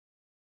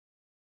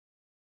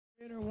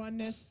Inner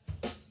oneness.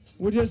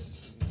 We're just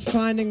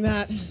finding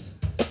that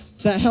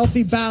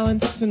healthy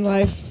balance in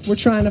life. We're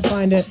trying to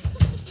find it.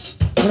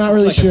 We're not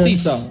really sure.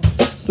 It's like a seesaw.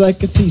 It's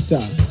like a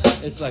seesaw.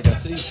 It's like a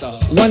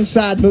seesaw. One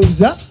side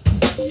moves up.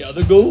 The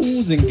other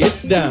goes and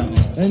gets down.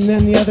 And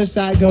then the other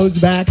side goes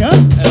back up.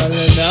 And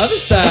then the other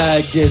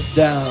side gets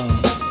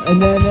down. And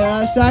then the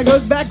other side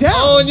goes back down.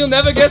 Oh, and you'll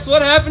never guess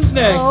what happens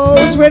next. Oh,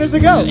 which way does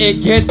it go?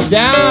 It gets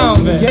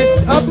down, man. It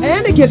gets up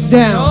and it gets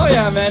down. Oh,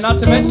 yeah, man. Not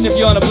to mention, if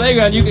you're on a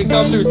playground, you can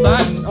come through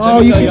sliding.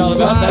 Oh, you can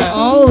slide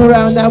all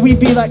around that. We'd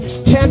be like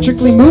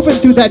tantrically moving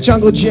through that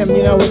jungle gym.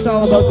 You know, it's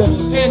all about the...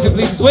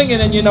 Tangibly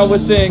swinging, and you know we're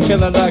saying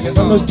killing like a...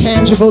 On those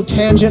tangible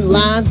tangent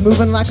lines,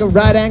 moving like a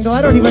right angle.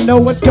 I don't even know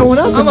what's going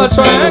on. I'm a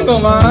triangle,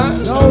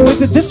 man. Oh,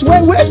 is it this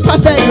way? Where's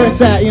Pythagoras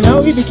at? You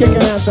know, he'd be kicking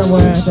out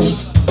somewhere, I think.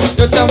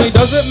 You tell me,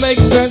 does it make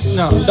sense?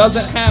 No,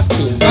 doesn't have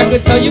to. I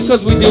could tell you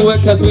cause we do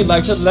it cause we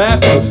like to laugh.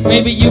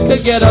 Maybe you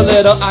could get a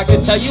little. I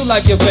could tell you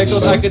like your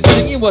pickles. I could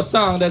sing you a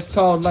song that's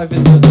called Life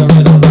is Just a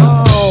Riddle.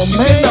 Oh, you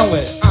man. can know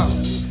it.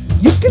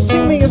 You can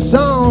sing me a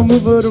song,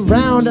 move it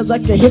around. It's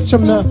like it hits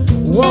from the...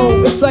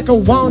 Whoa, it's like a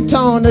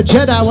wonton, a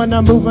Jedi when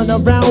I'm moving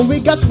around. We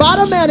got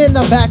Spider-Man in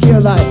the back here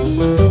like...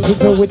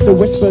 Moving with the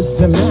whispers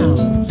and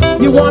now.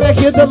 You wanna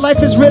hear the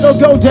Life is Riddle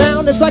go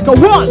down? It's like a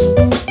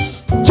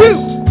 1,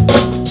 2...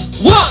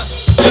 1,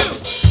 2,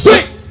 3.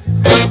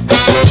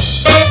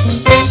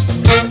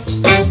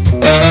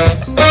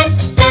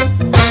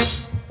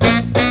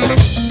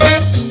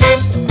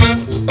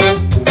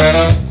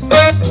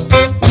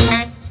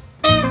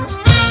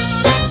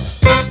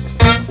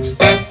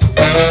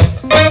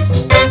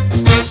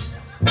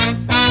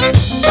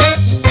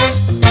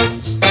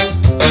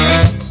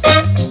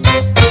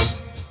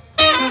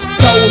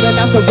 Rolling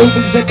out the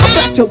rubies and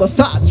spectral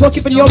thoughts while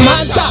keeping your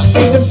mind top.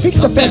 Freedom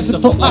speaks of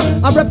fanciful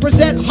art. I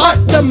represent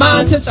heart to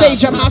mind to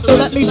sage your mouth. So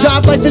let me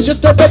drive. Life is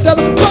just a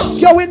riddle. Plus,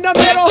 go in the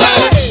middle.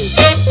 Hey!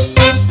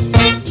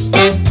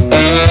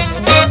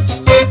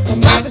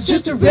 Life is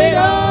just a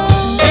riddle.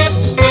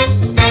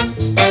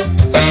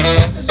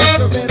 Life is just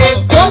a riddle.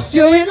 Of course,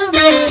 you're in the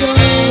middle.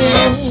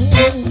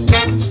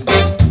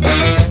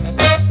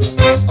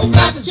 Oh,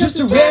 life is just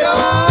a riddle.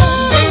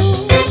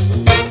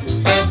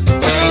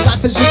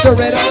 Life is just a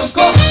riddle. Of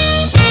course.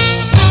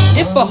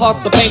 If our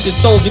hearts are painted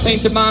souls, you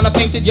painted mine, I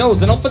painted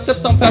yours. And no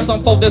footsteps on pass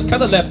on fold, there's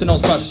color left in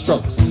those brush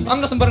strokes.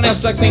 I'm nothing but an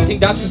abstract painting,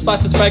 dots and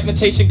spots is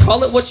fragmentation.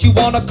 Call it what you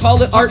wanna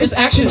call it, art is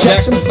action,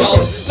 Jackson call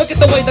it. Look at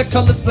the way the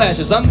color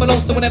splashes,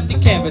 unbeknownst to an empty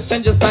canvas.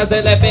 And just as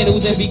they laugh and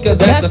oozing because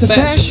that's the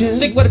fashion.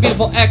 Think what a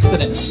beautiful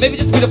accident, maybe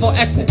just a beautiful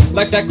accent.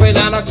 Like that gray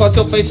line across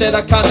your face that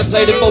I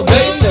contemplated for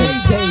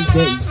days.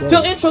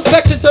 Till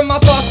introspection to my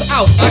thoughts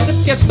out, I could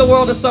sketch the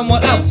world as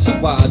someone else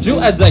who I drew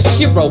as a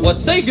hero, a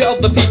savior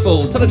of the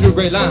people. Till I drew a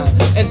gray line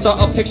and saw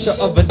a picture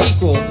of an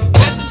equal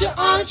passenger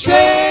on a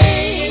train,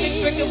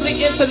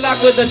 inextricably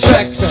interlocked with the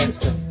tracks.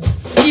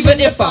 Even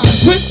if I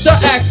twist the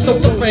axle,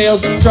 the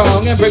rails are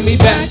strong and bring me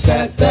back.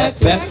 Backseat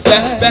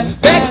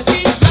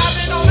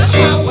driving on the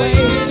highway,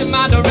 reaching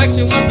my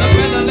direction was a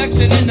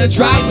recollection in the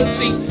driver's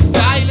seat.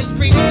 Silence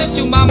creeps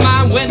into my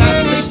mind when I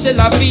sleep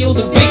till I feel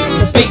the beat.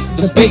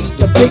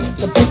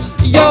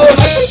 Yo,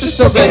 life is just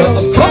a riddle.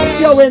 Of course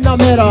you're in the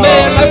middle.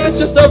 Man, life is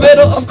just a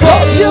riddle. Of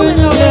course you're in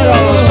the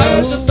middle. Life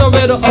is just a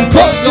riddle. Of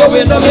course you're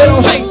in the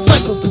middle. Hey,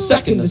 cycles per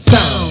second the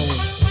sound.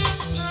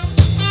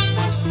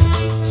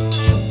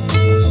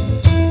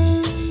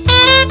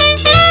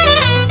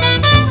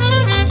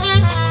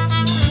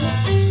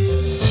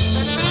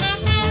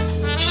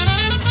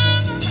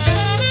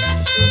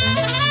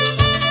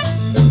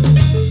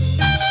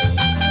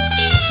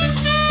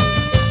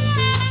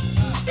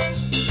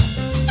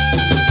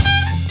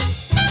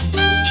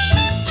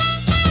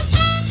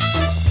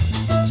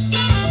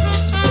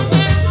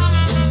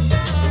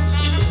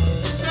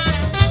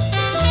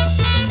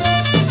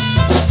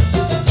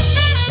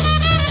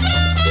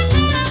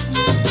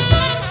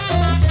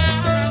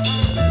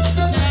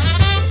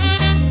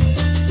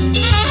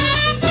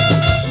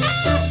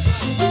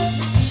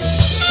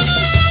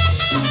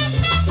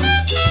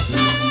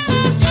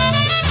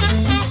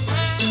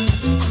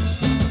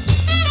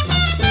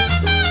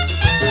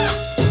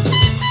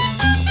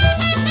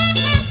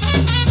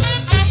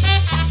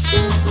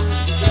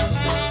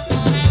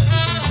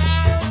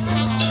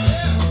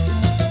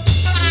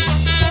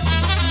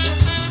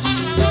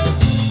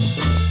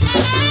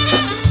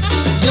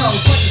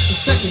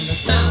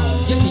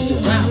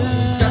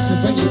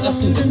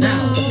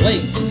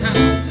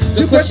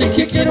 The question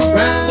kicking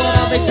around, what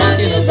are they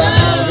talking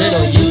about?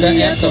 Riddle, you the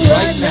answer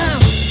right now.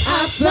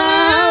 I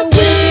fly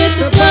with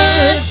the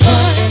birds,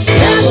 but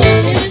never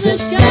in the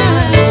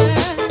sky.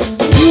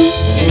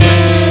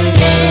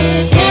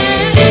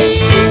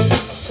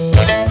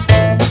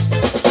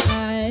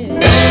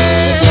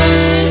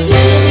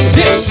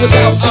 This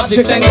without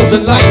objects, angles,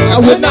 and light, I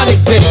would not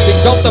exist.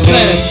 Exalt the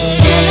planets.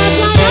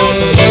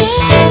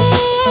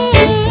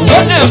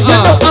 What am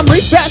I? I'm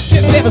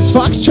rebasking this. Davis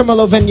Fox,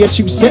 tremolo when you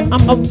choose it.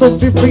 I'm up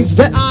the freeze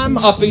vet, I'm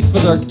Off beats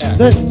berserk act.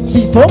 That's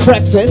before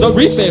breakfast. The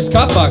reef babes,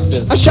 cop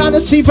boxes. A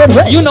shyness fever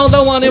ray. You know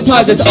the one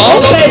implies it's all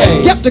okay.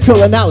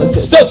 Skeptical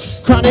analysis. So,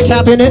 chronic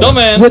happiness. No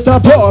man. With a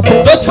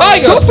porpoise. The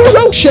tiger. So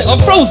ferocious. I'm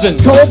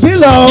frozen. Cold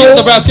below. Here's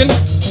the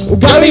Braskin.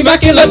 Gotta be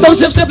back and let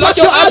those hips block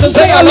your eyes and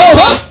say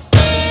aloha.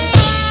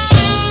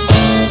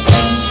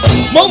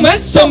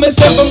 Momentum is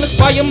ever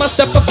inspire my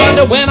step to find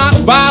it when I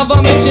arrive.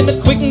 I'm itching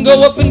to quick and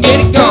go up and get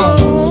it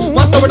gone.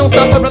 My story don't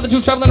stop, I'd rather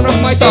do traveling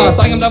around my thoughts.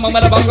 I am down, my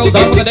metabolic goes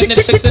on with a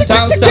Netflix in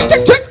town stuff.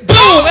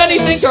 Boom!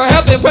 Anything can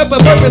happen, prep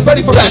and purpose,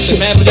 ready for action.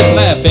 Man, but just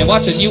laughing,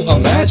 watching you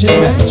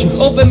imagine.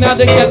 Open mouth,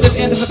 captive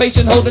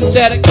anticipation, holding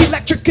static.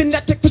 Electric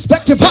kinetic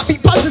perspective,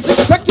 heartbeat buzzes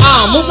expected.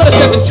 Move at a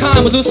step in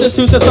time with looseness,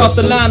 2 steps off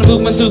the line.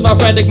 Movement soothes my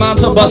frantic mind,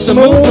 so bust a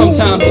move from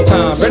time to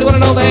time. Ready wanna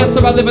know the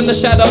answer? I live in the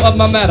shadow of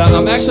my matter.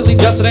 I'm actually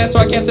just an answer,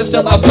 I can't sit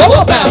still, I blow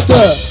up after.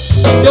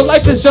 Your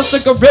life is just a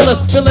gorilla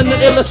spilling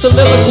an illa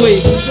soliloquy,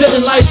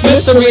 sitting life's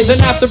mysteries, and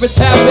after it's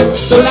happened,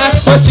 the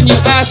last question you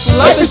ask,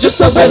 life is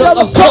just a riddle.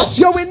 Of course,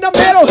 you're in the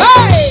middle.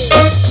 Hey!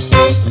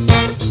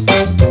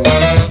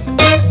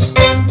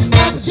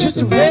 It's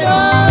just a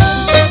riddle.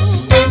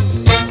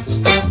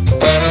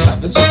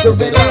 It's just a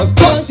riddle. Of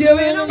course, you're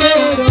in the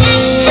middle.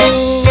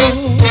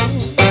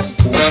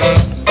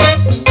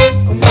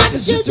 Life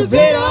is just a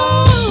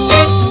riddle.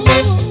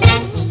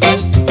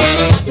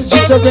 It's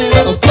just a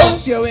riddle. Of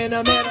course, you're in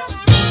the middle.